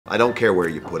I don't care where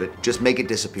you put it. Just make it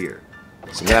disappear.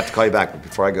 So I'm gonna have to call you back, but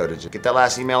before I go, did you get that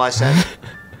last email I sent?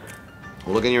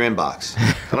 Well, look in your inbox.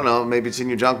 I don't know, maybe it's in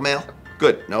your junk mail?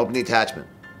 Good, now open the attachment.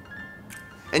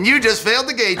 And you just failed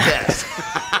the gate test.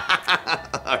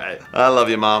 All right, I love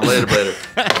you, Mom. Later.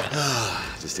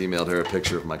 Just emailed her a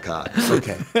picture of my cock.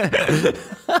 Okay.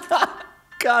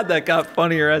 God, that got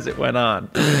funnier as it went on.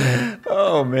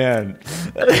 Oh, man.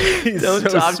 Don't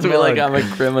talk to me like I'm a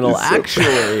criminal.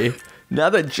 Actually, now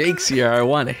that Jake's here, I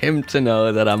want him to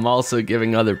know that I'm also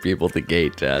giving other people the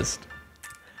gate test.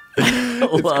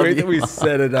 It's great that we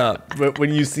set it up, but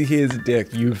when you see his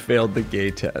dick, you failed the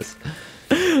gay test.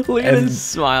 Look at his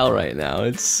smile right now.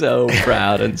 It's so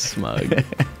proud and smug.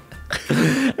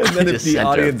 And then if the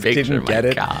audience didn't get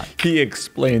it, cock. he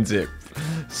explains it.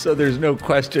 So there's no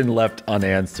question left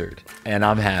unanswered. And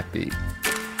I'm happy.